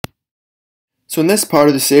So in this part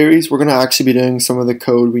of the series, we're going to actually be doing some of the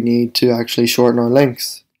code we need to actually shorten our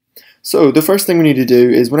links. So the first thing we need to do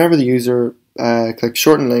is whenever the user clicks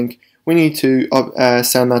shorten link, we need to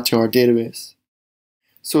send that to our database.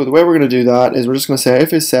 So the way we're going to do that is we're just going to say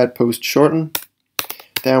if is set post shorten,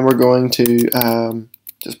 then we're going to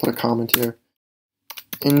just put a comment here,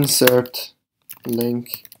 insert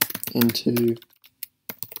link into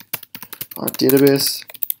our database.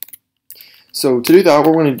 So to do that, what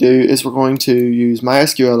we're going to do is we're going to use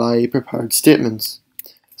MySQLi prepared statements.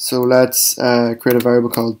 So let's create a variable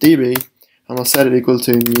called db, and we'll set it equal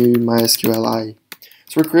to new MySQLi.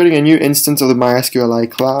 So we're creating a new instance of the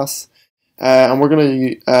MySQLi class, and we're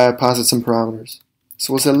going to pass it some parameters.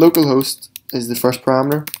 So we'll say localhost is the first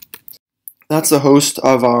parameter. That's the host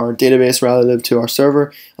of our database relative to our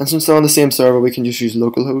server, and since they're on the same server, we can just use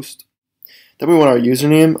localhost. Then we want our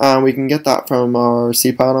username, and we can get that from our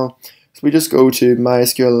cPanel. So we just go to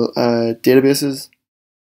MySQL databases,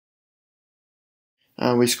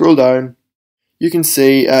 and we scroll down. You can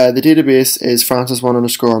see the database is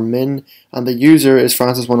francis1_min, and the user is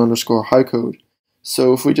francis1_howCode.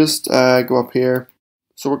 So if we just go up here,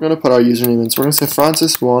 so we're going to put our username in. So we're going to say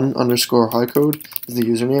francis1_howCode is the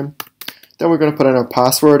username. Then we're going to put in our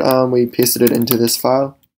password, and we pasted it into this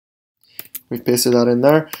file. We've pasted that in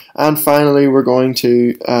there. And finally, we're going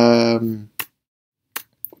to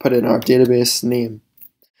put in our database name.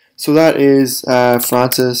 So that is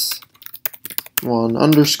francis1_min.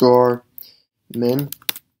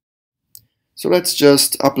 So let's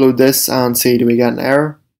just upload this and see, do we get an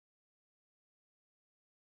error?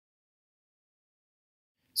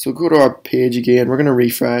 So go to our page again, we're going to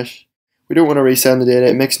refresh. We don't want to resend the data,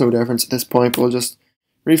 it makes no difference at this point, but we'll just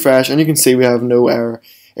refresh and you can see we have no error.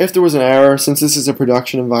 If there was an error, since this is a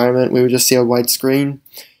production environment, we would just see a white screen,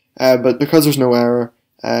 but because there's no error,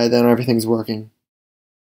 then everything's working.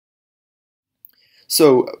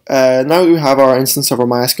 So now that we have our instance of our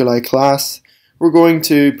MySQLi class, we're going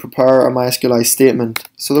to prepare a MySQLi statement.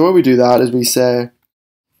 So the way we do that is we say,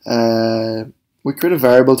 we create a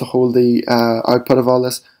variable to hold the output of all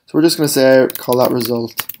this. So we're just going to say, call that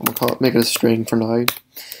result, and we'll make it a string for now.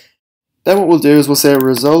 Then what we'll do is we'll say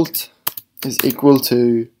result is equal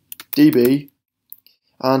to db,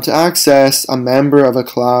 and to access a member of a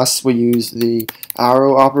class we use the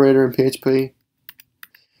arrow operator in PHP.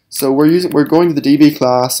 So we're going to the db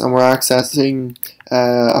class and we're accessing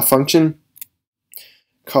a function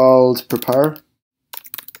called prepare.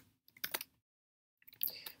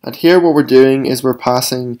 And here what we're doing is we're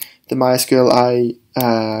passing the MySQLi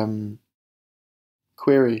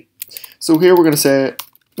query. So here we're going to say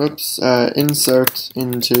insert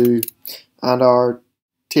into, and our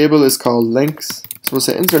table is called links. So we'll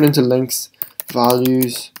say insert into links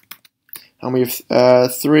values, and we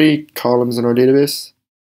have 3 columns in our database.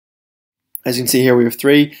 As you can see here, we have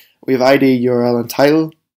 3. We have ID, URL, and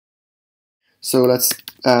title. So let's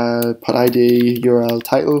put ID, URL,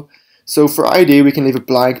 title. So for ID, we can leave it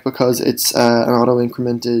blank because it's an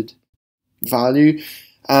auto-incremented value.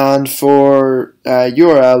 And for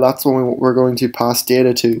URL, that's when we're going to pass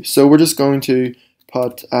data to. So we're just going to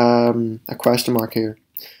put a question mark here.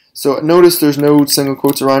 So notice there's no single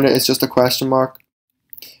quotes around it, it's just a question mark.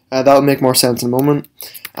 That'll make more sense in a moment.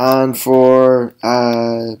 And for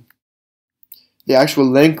the actual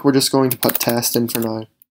link, we're just going to put test in for now.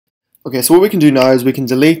 Okay, so what we can do now is we can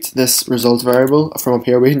delete this result variable from up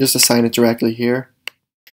here. We can just assign it directly here.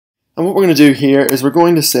 And what we're going to do here is we're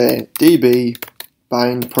going to say db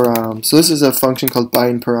bind param. So this is a function called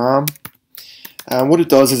bind param. And what it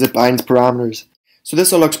does is it binds parameters. So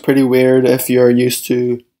this all looks pretty weird if you're used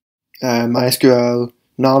to MySQL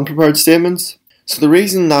non-prepared statements. So the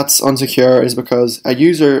reason that's unsecure is because a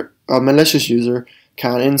malicious user,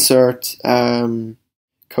 can insert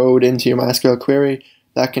code into your MySQL query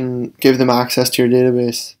that can give them access to your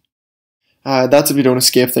database. That's if you don't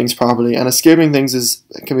escape things properly, and escaping things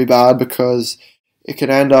can be bad because it can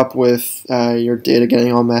end up with your data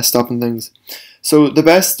getting all messed up and things. So the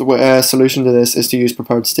best solution to this is to use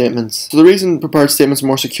prepared statements. So the reason prepared statements are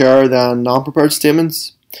more secure than non-prepared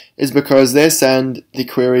statements is because they send the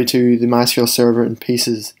query to the MySQL server in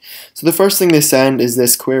pieces. So the first thing they send is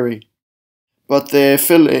this query, but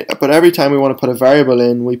every time we want to put a variable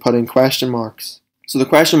in, we put in question marks. So the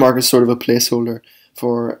question mark is sort of a placeholder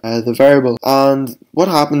for the variable. And what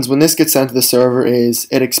happens when this gets sent to the server is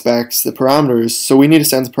it expects the parameters. So we need to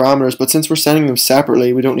send the parameters, but since we're sending them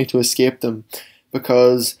separately, we don't need to escape them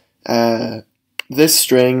because this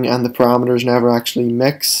string and the parameters never actually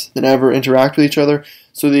mix. They never interact with each other.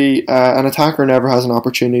 So an attacker never has an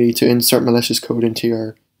opportunity to insert malicious code into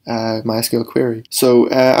your MySQL query. So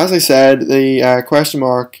as I said, the question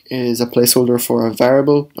mark is a placeholder for a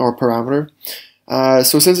variable or parameter.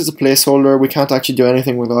 So since it's a placeholder, we can't actually do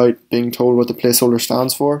anything without being told what the placeholder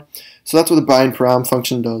stands for. So that's what the bind param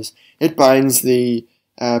function does. It binds the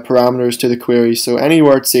parameters to the query. So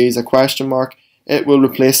anywhere it sees a question mark, it will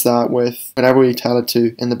replace that with whatever we tell it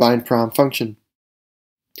to in the bind param function.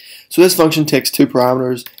 So this function takes two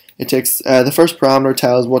parameters. It takes the first parameter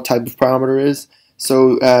tells what type of parameter it is.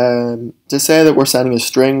 So to say that we're sending a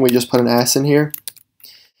string, we just put an S in here,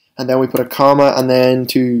 and then we put a comma, and then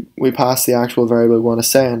we pass the actual variable we want to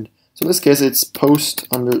send. So in this case, it's post,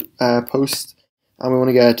 and we want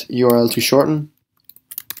to get URL to shorten.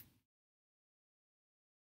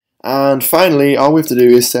 And finally, all we have to do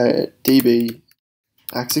is say db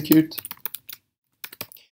execute.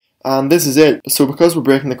 And this is it. So because we're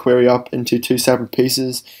breaking the query up into two separate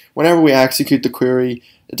pieces, whenever we execute the query,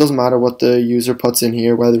 it doesn't matter what the user puts in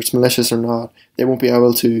here, whether it's malicious or not, they won't be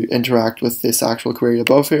able to interact with this actual query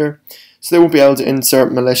above here. So they won't be able to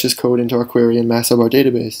insert malicious code into our query and mess up our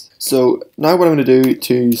database. So now what I'm going to do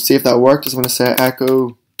to see if that worked is I'm going to say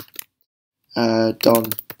echo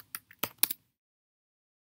done.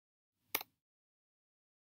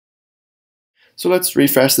 So let's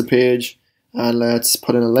refresh the page and let's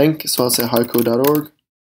put in a link. So I'll say howcode.org.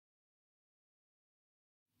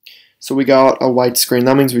 So we got a white screen.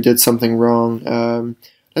 That means we did something wrong.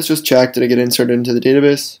 Let's just check, did it get inserted into the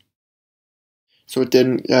database? So it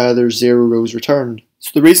didn't. There's 0 rows returned. So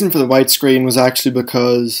the reason for the white screen was actually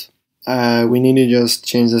because we need to just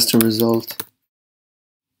change this to result.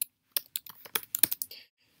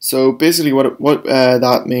 So basically what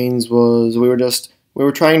that means was we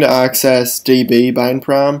were trying to access db bind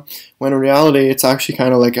param, when in reality it's actually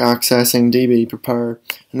kind of like accessing db prepare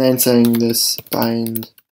and then saying this bind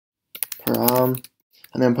param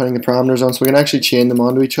and then putting the parameters on, so we can actually chain them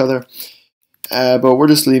onto each other, but we're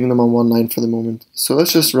just leaving them on one line for the moment. So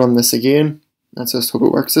let's just run this again. Let's just hope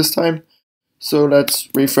it works this time. So let's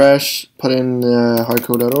refresh, put in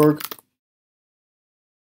howcode.org.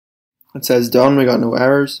 It says done, we got no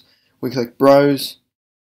errors. We click browse,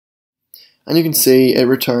 and you can see it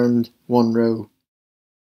returned 1 row.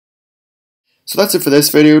 So that's it for this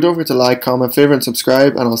video. Don't forget to like, comment, favorite, and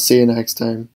subscribe, and I'll see you next time.